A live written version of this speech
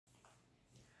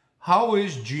How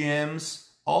is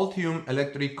GM's Ultium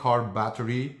electric car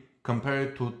battery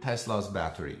compared to Tesla's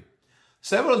battery?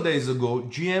 Several days ago,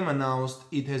 GM announced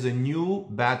it has a new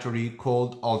battery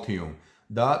called Ultium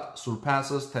that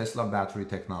surpasses Tesla battery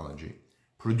technology,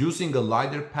 producing a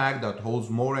lighter pack that holds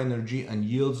more energy and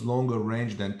yields longer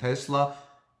range than Tesla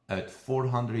at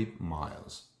 400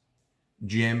 miles.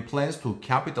 GM plans to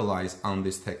capitalize on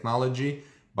this technology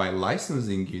by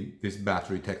licensing this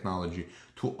battery technology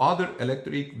to other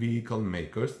electric vehicle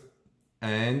makers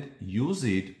and use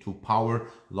it to power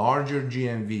larger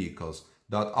GM vehicles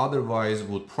that otherwise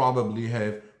would probably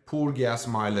have poor gas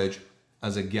mileage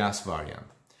as a gas variant.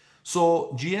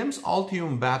 So GM's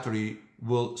Ultium battery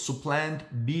will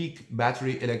supplant big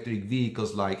battery electric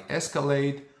vehicles like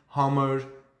Escalade, Hummer,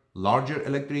 larger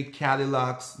electric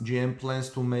Cadillacs GM plans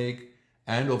to make,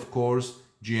 and of course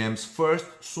GM's first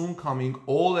soon coming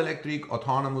all-electric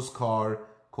autonomous car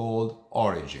called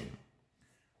Origin.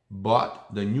 But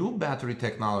the new battery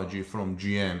technology from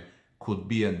GM could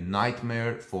be a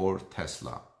nightmare for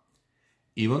Tesla.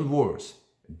 Even worse,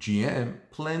 GM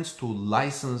plans to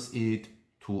license it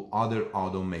to other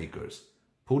automakers,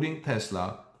 putting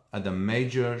Tesla at a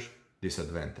major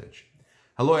disadvantage.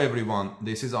 Hello everyone,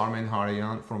 this is Armen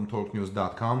Harayan from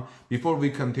TorqueNews.com. Before we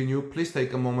continue, please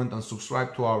take a moment and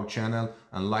subscribe to our channel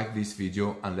and like this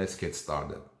video, and let's get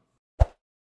started.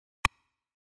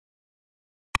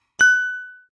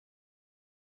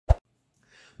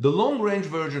 The long-range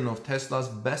version of Tesla's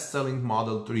best-selling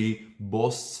Model 3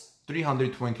 boasts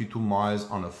 322 miles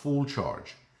on a full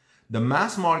charge. The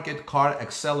mass-market car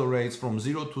accelerates from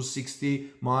 0 to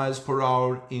 60 miles per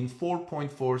hour in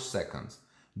 4.4 seconds,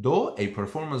 though a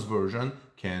performance version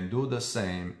can do the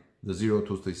same, the 0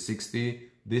 to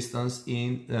 60 distance,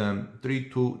 in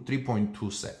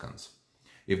 3.2 seconds.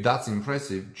 If that's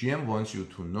impressive, GM wants you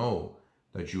to know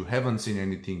that you haven't seen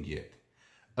anything yet.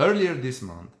 Earlier this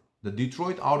month, the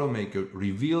Detroit automaker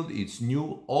revealed its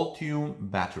new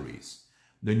Ultium batteries.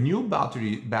 The new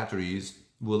batteries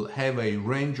will have a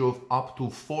range of up to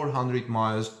 400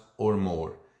 miles or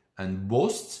more and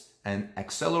boasts an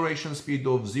acceleration speed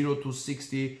of 0 to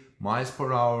 60 miles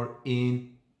per hour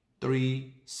in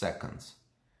 3 seconds.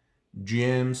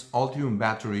 GM's Ultium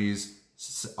batteries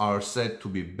are said to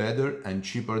be better and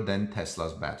cheaper than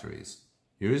Tesla's batteries.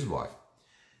 Here is why.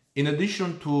 In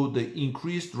addition to the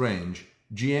increased range,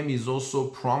 GM is also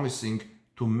promising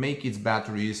to make its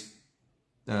battery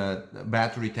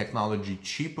technology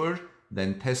cheaper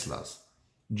than Tesla's.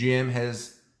 GM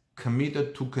has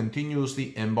committed to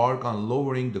continuously embark on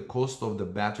lowering the cost of the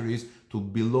batteries to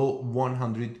below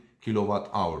 100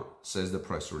 kilowatt-hour, says the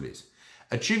press release.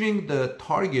 Achieving the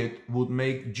target would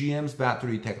make GM's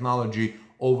battery technology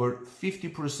over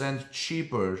 50%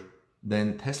 cheaper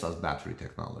than Tesla's battery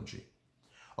technology.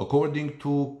 According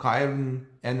to Cairn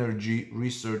Energy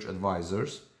Research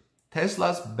Advisors,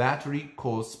 Tesla's battery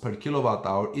cost per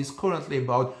kilowatt-hour is currently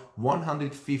about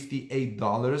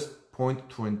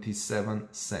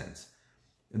 $158.27.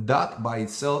 That by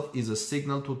itself is a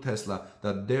signal to Tesla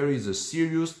that there is a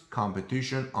serious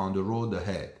competition on the road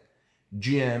ahead.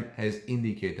 GM has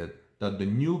indicated that the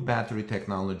new battery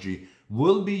technology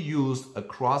will be used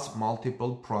across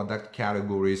multiple product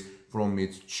categories, from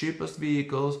its cheapest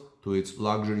vehicles to its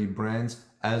luxury brands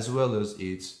as well as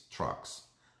its trucks.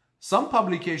 Some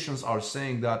publications are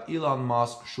saying that Elon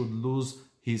Musk should lose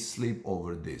his sleep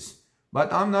over this,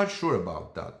 but I'm not sure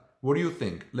about that. What do you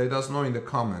think? Let us know in the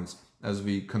comments as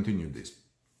we continue this.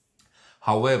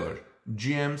 However,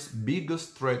 GM's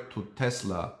biggest threat to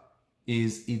Tesla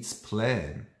is its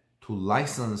plan to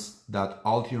license that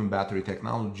Ultium battery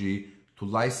technology, to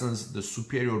license the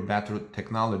superior battery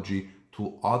technology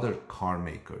to other car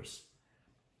makers.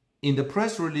 In the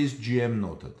press release, GM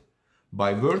noted,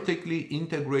 by vertically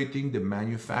integrating the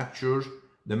manufacture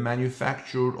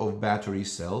of battery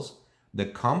cells, the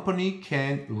company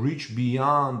can reach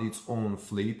beyond its own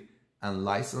fleet and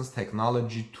license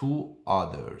technology to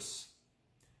others.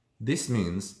 This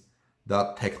means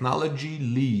that technology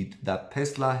lead that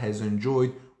Tesla has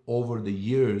enjoyed over the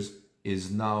years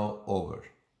is now over.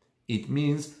 It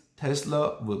means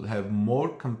Tesla will have more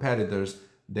competitors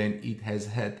than it has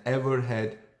ever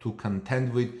had to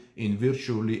contend with in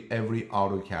virtually every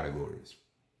auto categories.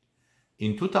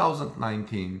 In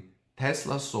 2019,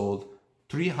 Tesla sold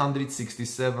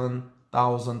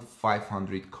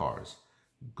 367,500 cars.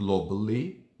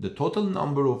 Globally, the total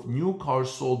number of new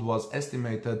cars sold was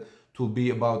estimated to be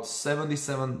about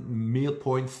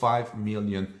 77.5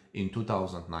 million in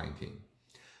 2019.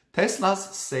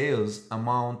 Tesla's sales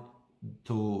amount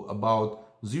to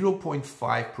about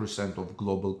 0.5% of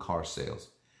global car sales.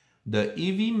 The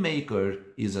EV maker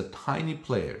is a tiny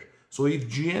player, So if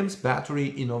GM's battery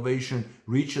innovation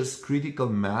reaches critical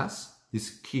mass, this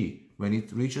is key, when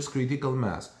it reaches critical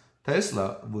mass,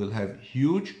 Tesla will have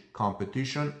huge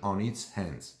competition on its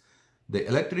hands. The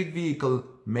electric vehicle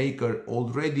maker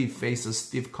already faces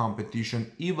stiff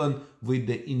competition even with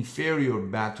the inferior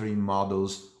battery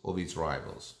models of its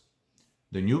rivals.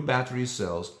 The new battery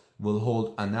cells will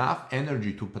hold enough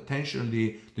energy to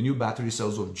potentially, the new battery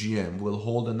cells of GM will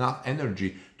hold enough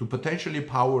energy to potentially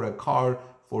power a car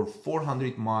for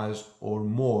 400 miles or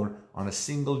more on a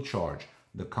single charge,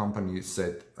 the company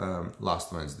said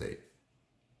last Wednesday.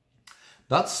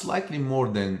 That's slightly more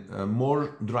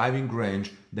driving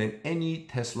range than any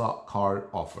Tesla car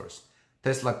offers.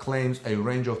 Tesla claims a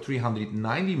range of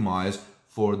 390 miles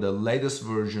for the latest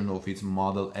version of its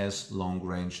Model S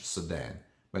long-range sedan.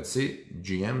 But see,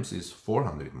 GM's is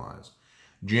 400 miles.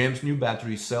 GM's new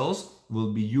battery cells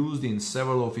will be used in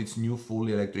several of its new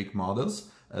fully electric models,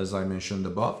 as I mentioned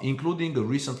above, including a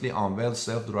recently unveiled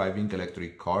self-driving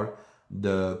electric car,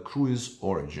 the Cruise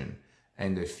Origin,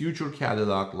 and a future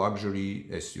Cadillac luxury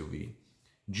SUV.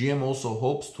 GM also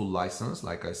hopes to license,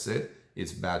 like I said,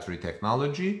 its battery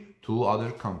technology to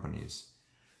other companies.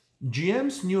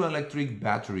 GM's new electric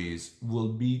batteries will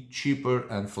be cheaper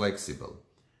and flexible.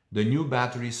 The new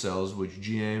battery cells, which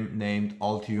GM named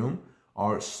Ultium,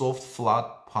 are soft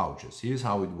flat pouches. Here's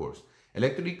how it works.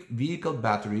 Electric vehicle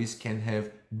batteries can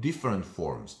have different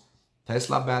forms.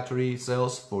 Tesla battery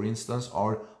cells, for instance,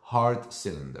 are hard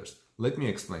cylinders. Let me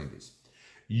explain this.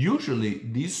 Usually,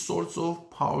 these sorts of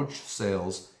pouch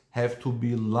cells have to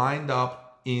be lined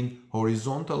up in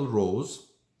horizontal rows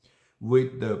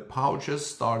with the pouches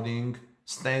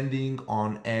standing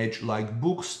on edge like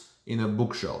books in a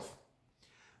bookshelf.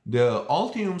 The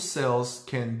Ultium cells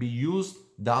can be used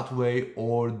that way,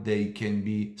 or they can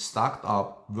be stacked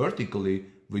up vertically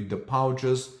with the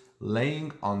pouches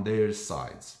laying on their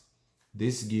sides.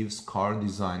 This gives car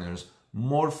designers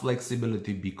more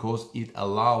flexibility because it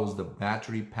allows the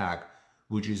battery pack,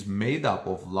 which is made up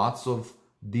of lots of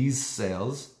these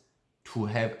cells, to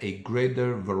have a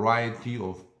greater variety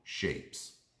of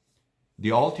shapes. The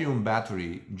Ultium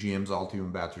battery, GM's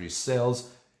Ultium battery cells,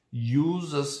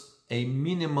 uses a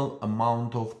minimal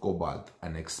amount of cobalt,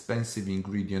 an expensive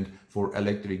ingredient for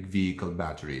electric vehicle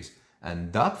batteries,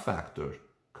 and that factor,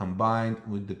 combined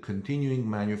with the continuing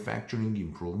manufacturing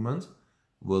improvements,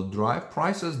 will drive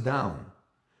prices down.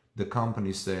 The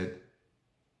company said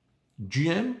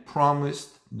GM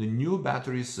promised the new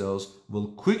battery cells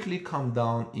will quickly come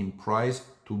down in price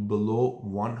to below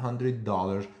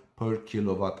 $100 per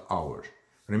kilowatt hour.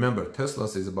 Remember,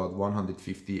 Tesla's is about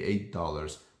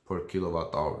 $158 per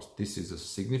kilowatt hours. This is a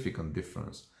significant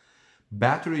difference.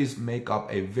 Batteries make up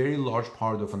a very large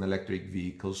part of an electric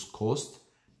vehicle's cost,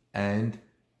 and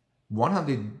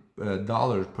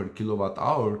 $100 per kilowatt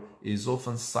hour is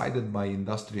often cited by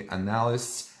industry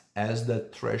analysts as the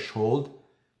threshold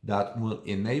that will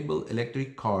enable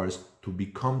electric cars to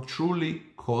become truly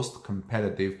cost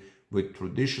competitive with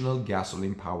traditional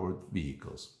gasoline-powered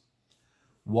vehicles.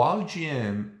 While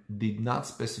GM did not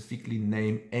specifically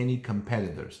name any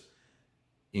competitors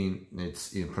in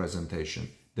its presentation,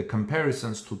 the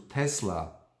comparisons to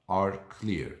Tesla are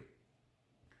clear.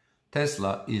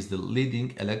 Tesla is the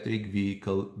leading electric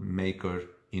vehicle maker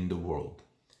in the world.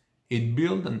 It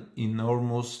built an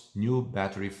enormous new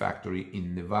battery factory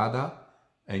in Nevada,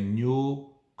 a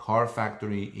new car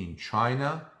factory in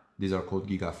China, these are called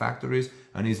gigafactories,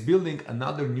 and is building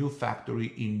another new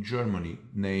factory in Germany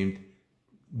named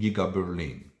Giga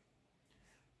Berlin.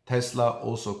 Tesla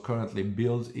also currently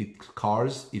builds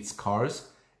its cars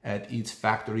at its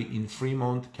factory in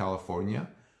Fremont, California,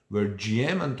 where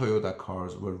GM and Toyota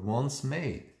cars were once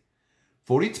made.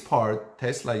 For its part,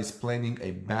 Tesla is planning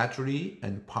a battery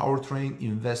and powertrain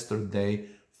investor day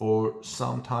for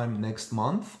sometime next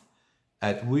month,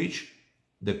 at which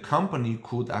the company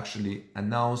could actually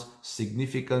announce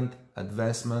significant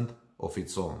advancement of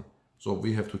its own. So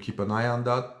we have to keep an eye on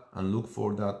that and look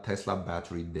for that Tesla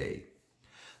battery day.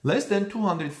 Less than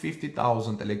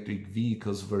 250,000 electric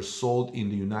vehicles were sold in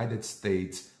the United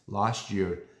States last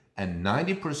year, and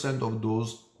 90% of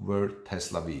those were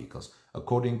Tesla vehicles,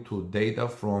 according to data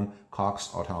from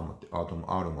Cox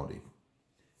Automotive.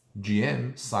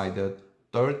 GM cited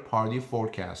third-party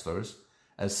forecasters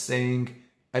as saying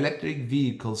electric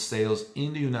vehicle sales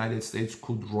in the United States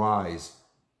could rise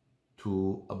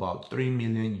to about 3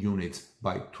 million units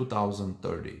by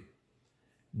 2030.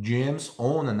 GM's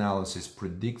own analysis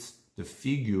predicts the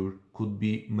figure could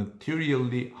be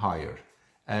materially higher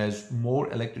as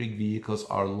more electric vehicles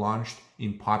are launched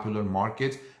in popular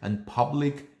markets and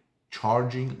public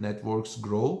charging networks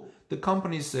grow. The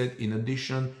company said, in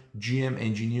addition, GM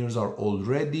engineers are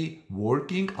already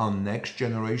working on next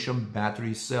generation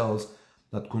battery cells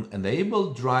that could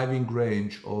enable driving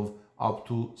range of up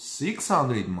to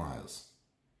 600 miles.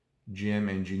 GM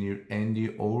engineer Andy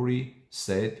Ory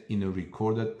said in a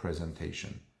recorded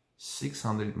presentation,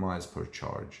 600 miles per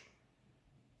charge.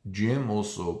 GM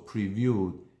also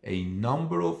previewed a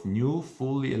number of new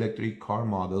fully electric car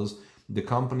models the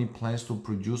company plans to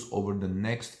produce over the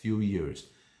next few years.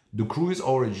 The Cruise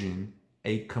Origin,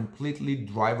 a completely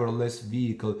driverless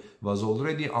vehicle, was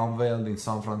already unveiled in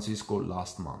San Francisco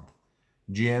last month.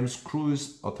 GM's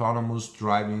Cruise autonomous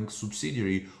driving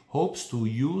subsidiary hopes to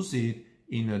use it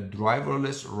in a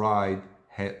driverless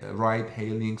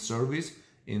ride-hailing service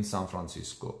in San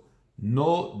Francisco.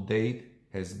 No date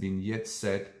has been yet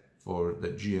set for the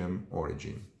GM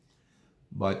Origin.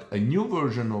 But a new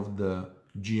version of the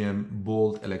GM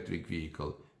Bolt electric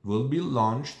vehicle will be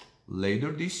launched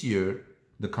later this year,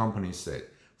 the company said,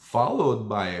 followed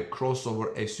by a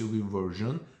crossover SUV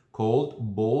version called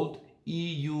Bolt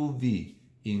EUV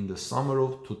in the summer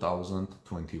of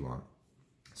 2021.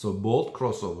 So Bolt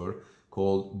crossover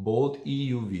called Bolt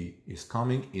EUV is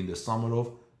coming in the summer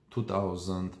of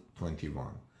 2021.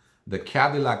 The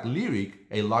Cadillac Lyriq,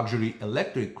 a luxury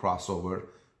electric crossover,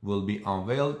 will be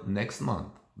unveiled next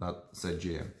month, that said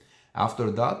GM.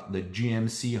 After that, the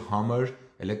GMC Hummer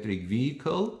electric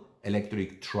vehicle,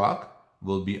 electric truck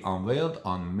will be unveiled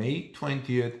on May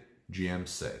 20th, GM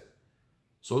said.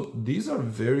 So these are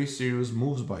very serious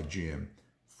moves by GM.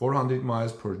 400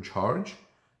 miles per charge,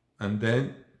 and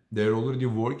then they're already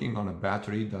working on a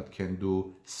battery that can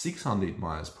do 600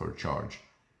 miles per charge.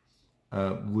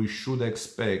 We should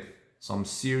expect some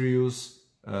serious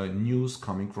news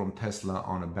coming from Tesla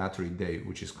on a battery day,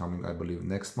 which is coming, I believe,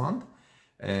 next month.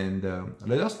 And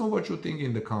let us know what you think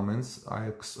in the comments.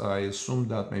 I assume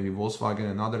that maybe Volkswagen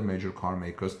and other major car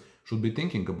makers should be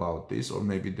thinking about this, or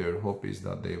maybe their hope is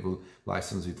that they will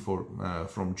license it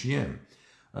from GM.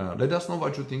 Let us know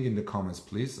what you think in the comments,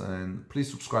 please, and please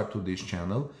subscribe to this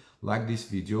channel, like this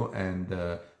video, and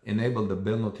enable the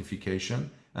bell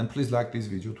notification, and please like this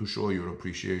video to show your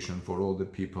appreciation for all the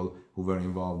people who were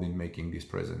involved in making this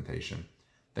presentation.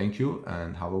 Thank you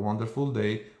and have a wonderful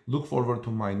day. Look forward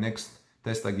to my next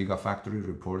Tesla Gigafactory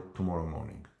report tomorrow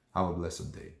morning. Have a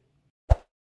blessed day.